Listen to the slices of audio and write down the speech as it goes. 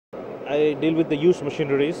I deal with the used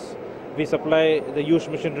machineries. We supply the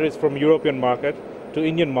used machineries from European market to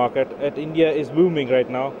Indian market. India is booming right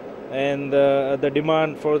now, and the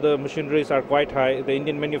demand for the machineries are quite high. The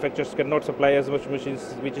Indian manufacturers cannot supply as much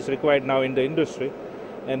machines which is required now in the industry.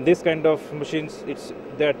 And this kind of machines,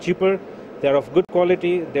 they are cheaper, they are of good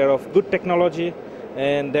quality, they are of good technology,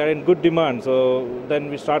 and they are in good demand. So then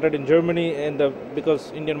we started in Germany, and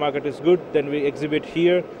because Indian market is good, then we exhibit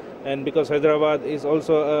here. And because Hyderabad is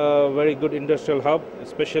also a very good industrial hub,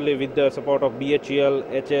 especially with the support of BHEL,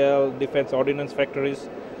 HAL, defense ordnance factories.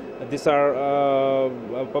 These are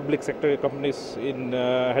public sector companies in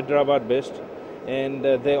Hyderabad based, and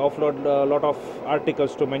they offload a lot of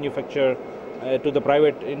articles to manufacture to the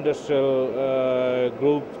private industrial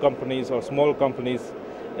group companies or small companies,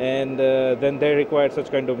 and then they require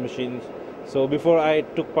such kind of machines. So before I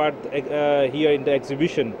took part here in the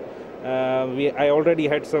exhibition, I already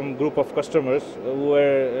had some group of customers who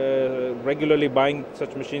were regularly buying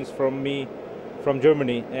such machines from me from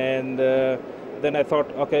Germany, and then I thought,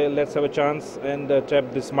 okay, let's have a chance and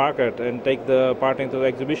tap this market and take the part into the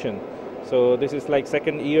exhibition. So this is like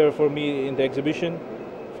second year for me in the exhibition.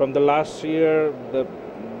 From the last year,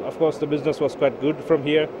 of course the business was quite good from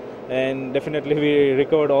here, and definitely we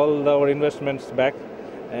recovered all our investments back,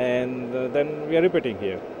 and then we are repeating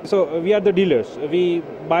here. So we are the dealers. We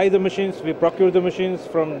buy the machines, we procure the machines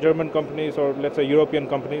from German companies or let's say European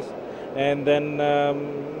companies, and then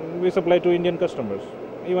we supply to Indian customers,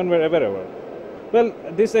 even wherever. Well,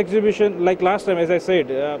 this exhibition, like last time, as I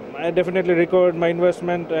said, I definitely recovered my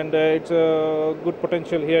investment, and it's a good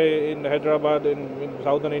potential here in Hyderabad, in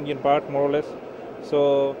southern Indian part, more or less.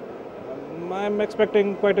 So I'm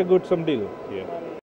expecting quite a good some deal here.